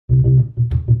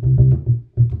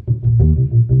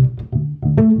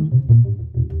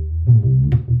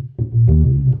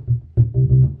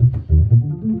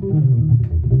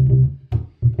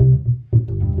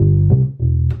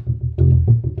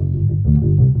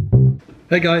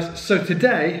Hey guys, so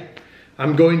today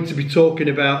I'm going to be talking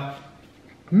about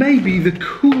maybe the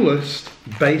coolest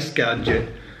bass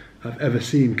gadget I've ever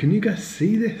seen. Can you guys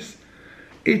see this?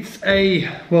 It's a,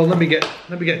 well, let me get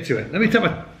to it. Let me take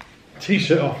my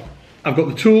t-shirt off. I've got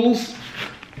the tools,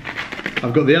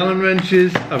 I've got the Allen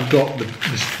wrenches, I've got the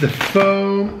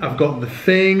foam, I've got the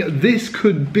thing. This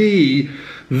could be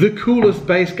the coolest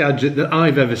bass gadget that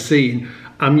I've ever seen.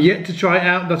 I'm yet to try it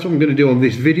out. That's what I'm going to do on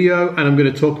this video, and I'm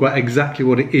going to talk about exactly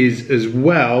what it is as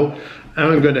well.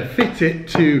 And I'm going to fit it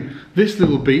to this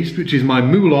little beast, which is my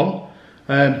Moulon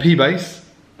P-Bass.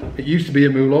 It used to be a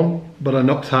Moulon, but I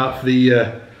knocked half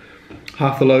the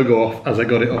logo off as I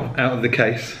got it out of the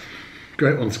case.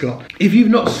 Great one, Scott. If you've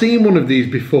not seen one of these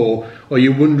before, or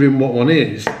you're wondering what one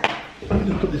is, let me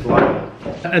just put this light on.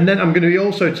 And then I'm going to be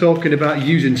also talking about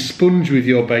using sponge with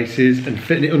your basses and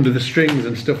fitting it under the strings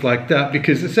and stuff like that,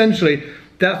 because essentially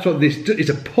that's what this is,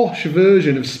 a posh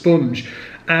version of sponge.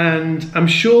 And I'm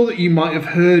sure that you might have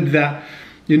heard that,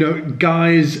 you know,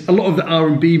 guys, a lot of the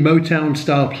R&B Motown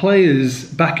style players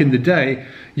back in the day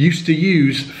used to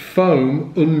use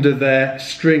foam under their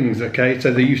strings, okay?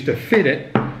 So they used to fit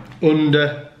it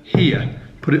under here,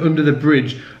 put it under the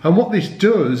bridge. And what this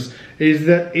does is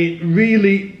that it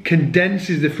really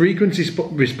condenses the frequency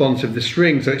response of the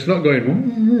string, so it's not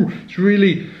going, it's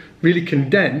really, really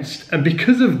condensed, and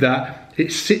because of that,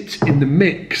 it sits in the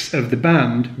mix of the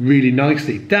band really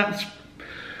nicely. That's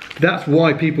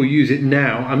why people use it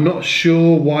now. I'm not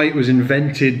sure why it was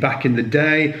invented back in the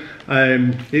day.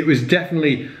 It was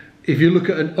definitely, if you look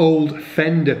at an old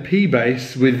Fender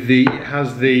P-Bass with it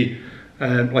has the,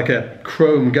 like a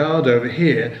chrome guard over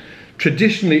here,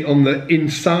 traditionally on the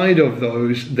inside of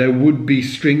those there would be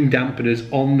string dampeners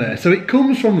on there. So it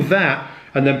comes from that,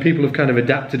 and then people have kind of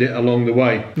adapted it along the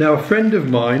way. Now a friend of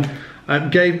mine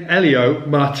gave Elio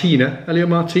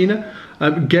Martina,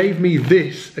 gave me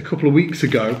this a couple of weeks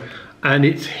ago, and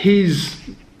it's his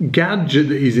gadget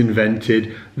that he's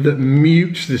invented that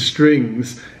mutes the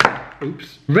strings,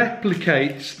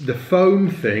 replicates the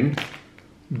foam thing,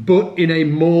 but in a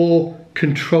more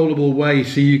controllable way,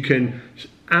 so you can,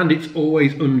 and it's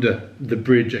always under the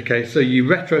bridge, okay? So you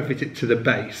retrofit it to the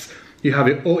bass. You have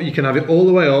it all, you can have it all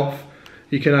the way off,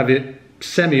 you can have it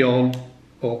semi-on,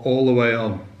 or all the way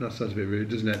on. That sounds a bit rude,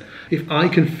 doesn't it? If I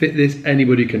can fit this,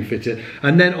 anybody can fit it.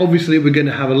 And then obviously we're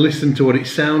gonna have a listen to what it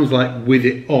sounds like with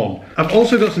it on. I've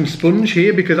also got some sponge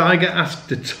here because I get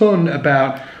asked a ton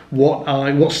about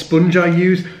what sponge I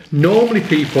use. Normally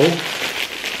people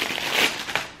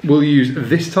will use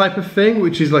this type of thing,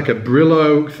 which is like a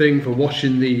Brillo thing for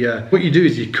washing the, what you do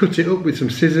is you cut it up with some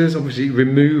scissors, obviously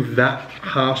remove that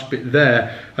harsh bit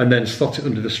there, and then slot it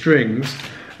under the strings.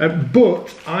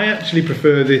 But I actually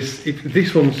prefer this.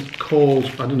 This one's called,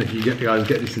 I don't know if you guys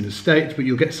get this in the States, but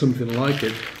you'll get something like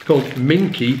it. It's called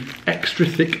Minky Extra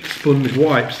Thick Sponge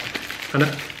Wipes. And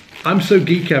I'm so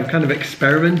geeky, I've kind of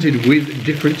experimented with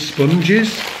different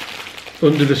sponges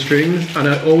under the strings, and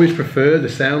I always prefer the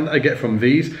sound that I get from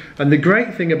these. And the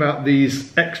great thing about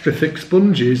these extra thick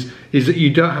sponges is that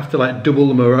you don't have to like double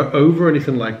them over or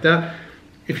anything like that.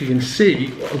 If you can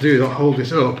see, what I'll do is I'll hold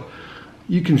this up.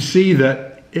 You can see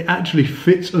that it actually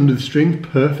fits under the string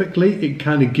perfectly. It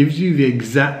kind of gives you the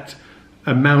exact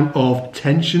amount of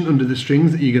tension under the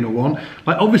strings that you're going to want.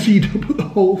 Like obviously you don't put the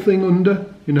whole thing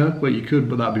under, you know, well you could,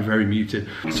 but that'd be very muted.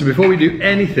 So before we do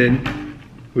anything,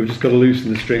 we've just got to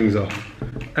loosen the strings off.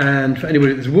 And for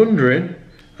anybody that's wondering,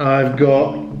 I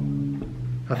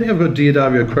think I've got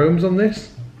Diodario chromes on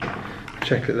this.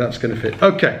 Check that that's going to fit.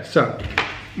 Okay, so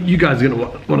you guys are going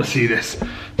to want to see this.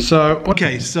 So,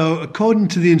 okay, so according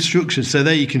to the instructions, so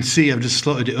there you can see I've just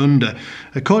slotted it under.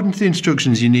 According to the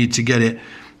instructions, you need to get it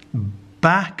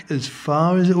back as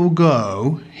far as it will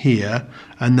go here,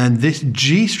 and then this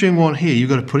G string one here, you've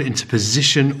got to put it into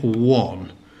position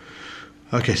 1.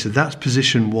 Okay, so that's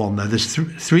position 1 there. There's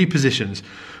three positions: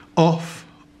 off,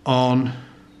 on,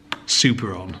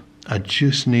 super on. I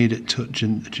just need it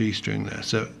touching the G string there.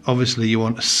 So obviously you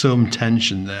want some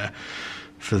tension there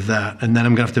for that. And then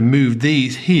I'm gonna have to move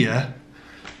these here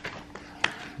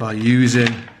by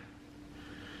using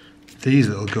these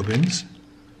little gubbins.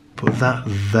 Put that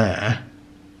there,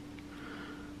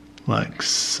 like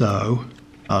so.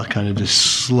 I'll kind of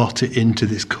just slot it into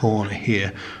this corner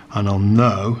here, and I'll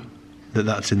know that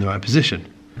that's in the right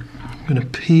position. I'm going to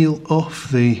peel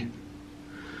off the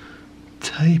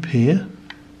tape here.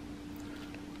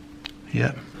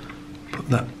 Yep, put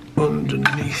that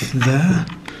underneath there.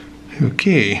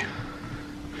 Okay,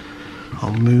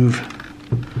 I'll move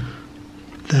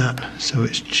that so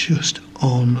it's just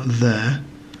on there.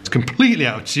 It's completely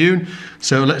out of tune,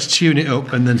 so let's tune it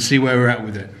up and then see where we're at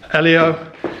with it. Elio,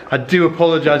 I do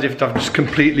apologise if I've just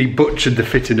completely butchered the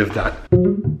fitting of that.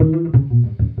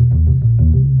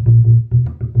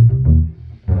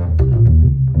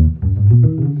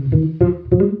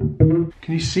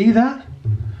 Can you see that?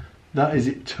 That is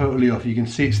it totally off. You can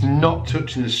see it's not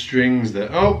touching the strings there.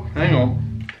 Oh, hang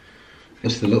on.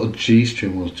 That's the little G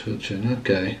string was touching,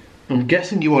 okay. I'm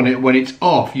guessing you want it, when it's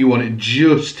off, you want it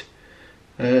just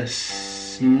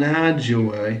snadge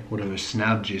away. Whatever a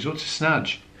snadge is. What's a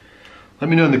snadge? Let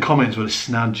me know in the comments what a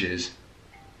snadge is.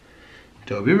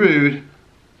 Don't be rude. I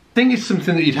think it's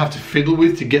something that you'd have to fiddle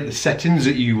with to get the settings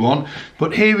that you want.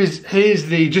 But here's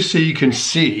the, just so you can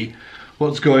see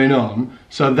what's going on.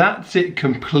 So that's it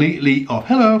completely off.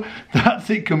 Hello. That's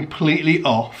it completely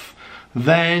off.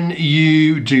 Then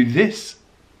you do this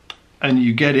and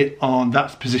you get it on,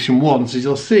 that's position 1. So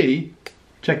you'll see,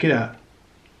 check it out.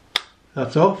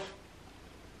 That's off.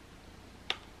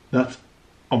 That's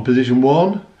on position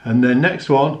 1. And then next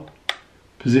one,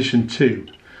 position 2.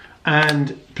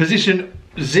 And position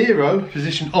 0,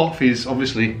 position off, is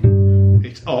obviously,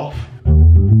 it's off.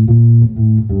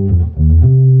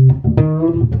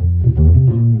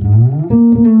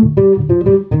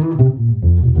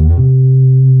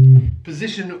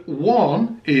 Position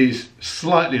 1 is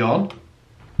slightly on.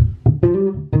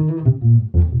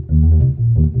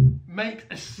 Makes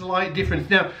a slight difference.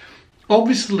 Now,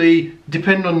 obviously,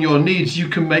 depending on your needs, you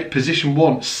can make position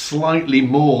 1 slightly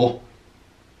more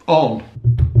on.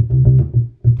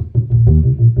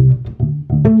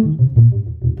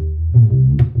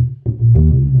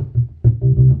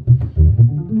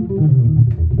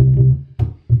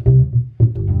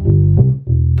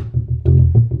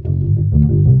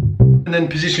 And then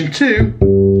position 2,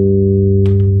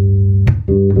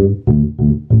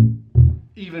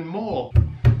 even more.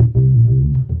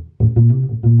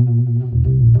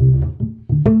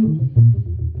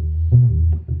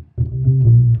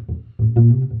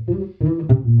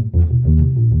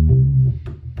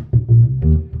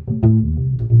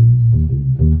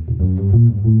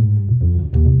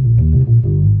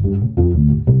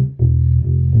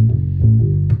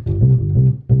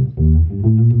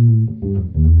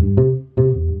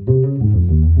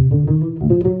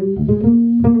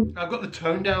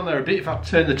 Tone down there a bit. If I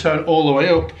turn the tone all the way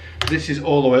up, this is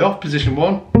all the way off. Position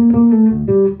 1.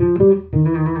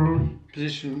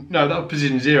 Position, no, that was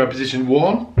position 0. Position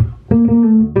 1.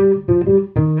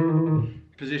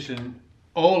 Position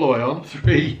all the way on.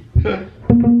 3. Oh, wait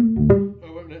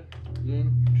a minute.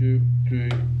 1, 2, 3.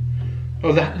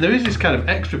 Oh, there is this kind of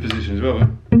extra position as well. Right?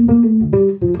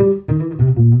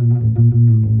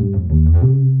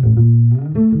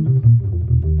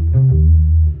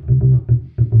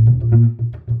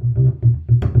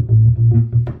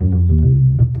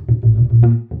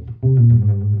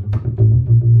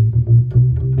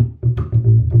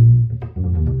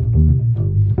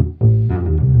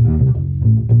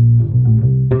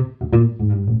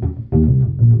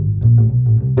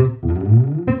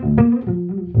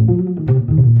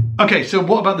 Okay, so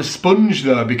what about the sponge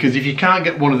though? Because if you can't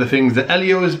get one of the things that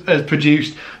Elio has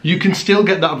produced, you can still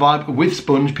get that vibe with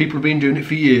sponge. People have been doing it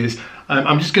for years.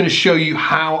 I'm just going to show you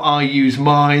how I use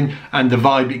mine and the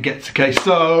vibe it gets. Okay,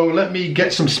 so let me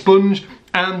get some sponge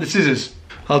and the scissors.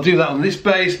 I'll do that on this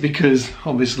bass because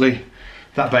obviously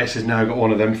that bass has now got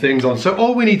one of them things on. So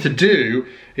all we need to do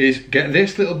is get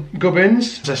this little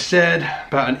gubbins, as I said,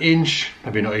 about an inch,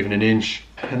 maybe not even an inch,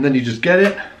 and then you just get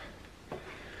it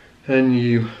and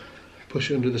you push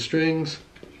it under the strings,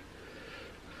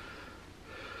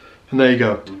 and there you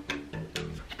go.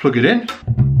 Plug it in.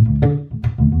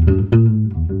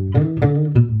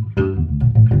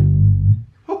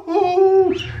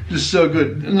 Oh, just so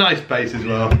good. Nice bass as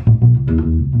well.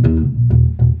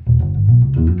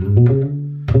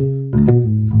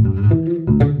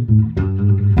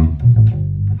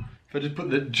 If I just put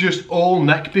the just all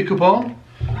neck pickup on,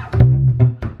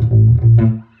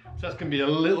 so that's going to be a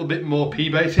little bit more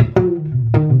P-bassy.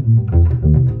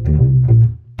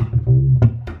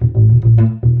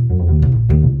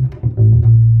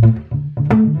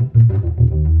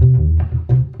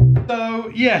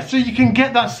 Yeah, so you can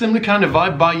get that similar kind of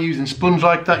vibe by using sponge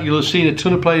like that. You'll have seen a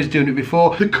ton of players doing it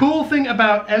before. The cool thing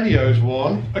about Elio's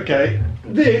one, okay,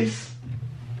 this,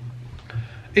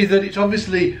 is that it's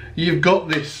obviously, you've got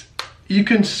this, you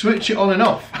can switch it on and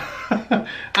off.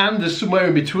 And there's somewhere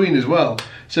in between as well.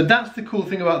 So that's the cool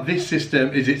thing about this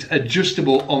system, is it's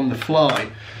adjustable on the fly.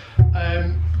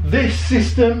 This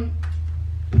system,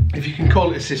 if you can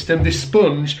call it a system, this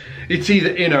sponge, it's either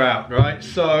in or out, right?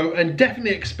 So, and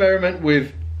definitely experiment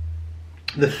with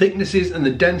the thicknesses and the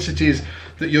densities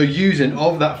that you're using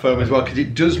of that foam as well, because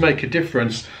it does make a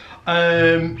difference.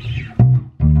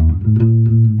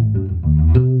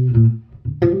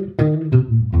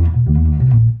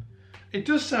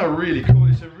 sound really cool.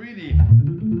 It's a really...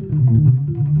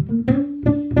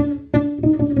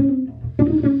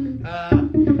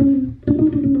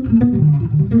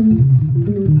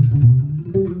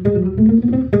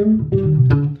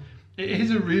 it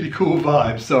is a really cool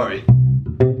vibe, sorry.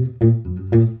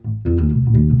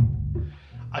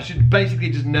 I should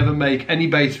basically just never make any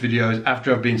bass videos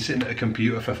after I've been sitting at a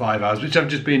computer for 5 hours, which I've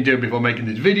just been doing before making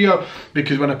this video,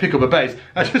 because when I pick up a bass,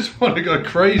 I just want to go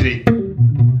crazy.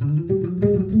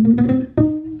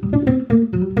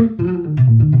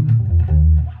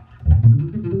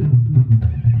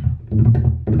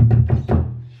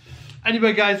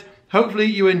 Anyway guys, hopefully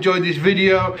you enjoyed this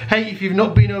video. Hey, if you've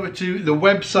not been over to the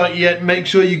website yet, make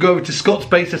sure you go over to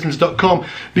scottsbasslessons.com,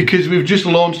 because we've just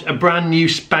launched a brand new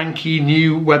spanky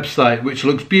new website which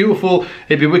looks beautiful.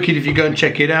 It'd be wicked if you go and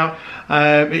check it out.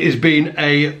 It has been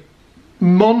a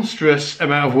monstrous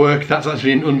amount of work. That's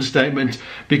actually an understatement,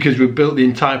 because we've built the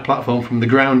entire platform from the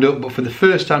ground up, but for the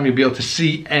first time you'll be able to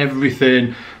see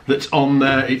everything that's on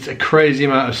there. It's a crazy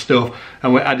amount of stuff,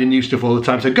 and we're adding new stuff all the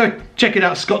time, so go check it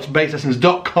out,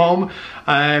 scottsbasslessons.com,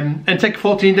 and take a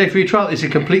 14-day free trial. It's a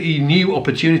completely new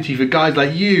opportunity for guys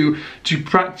like you to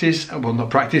practice, well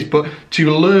not practice, but to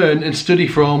learn and study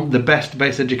from the best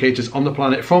bass educators on the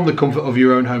planet from the comfort of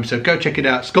your own home. So go check it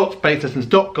out,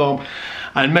 scottsbasslessons.com,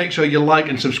 and make sure you like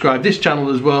and subscribe this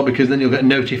channel as well, because then you'll get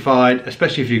notified,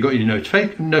 especially if you've got your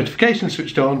notifications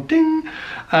switched on, ding,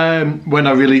 when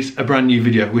I release a brand new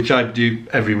video, which I do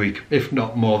every week, if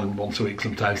not more than once a week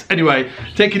sometimes. Anyway,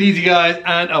 take it easy guys,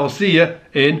 and I'll see you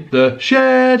in the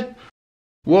shed.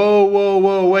 Whoa, whoa,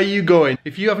 whoa, where are you going?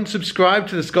 If you haven't subscribed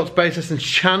to the Scott's Bass Lessons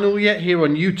channel yet here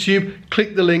on YouTube,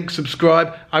 click the link,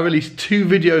 subscribe. I release 2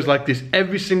 videos like this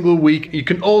every single week. You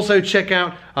can also check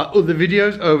out our other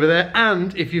videos over there,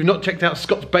 and if you've not checked out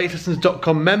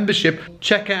scottsbasslessons.com membership,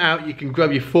 check it out. You can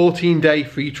grab your 14-day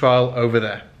free trial over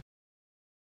there.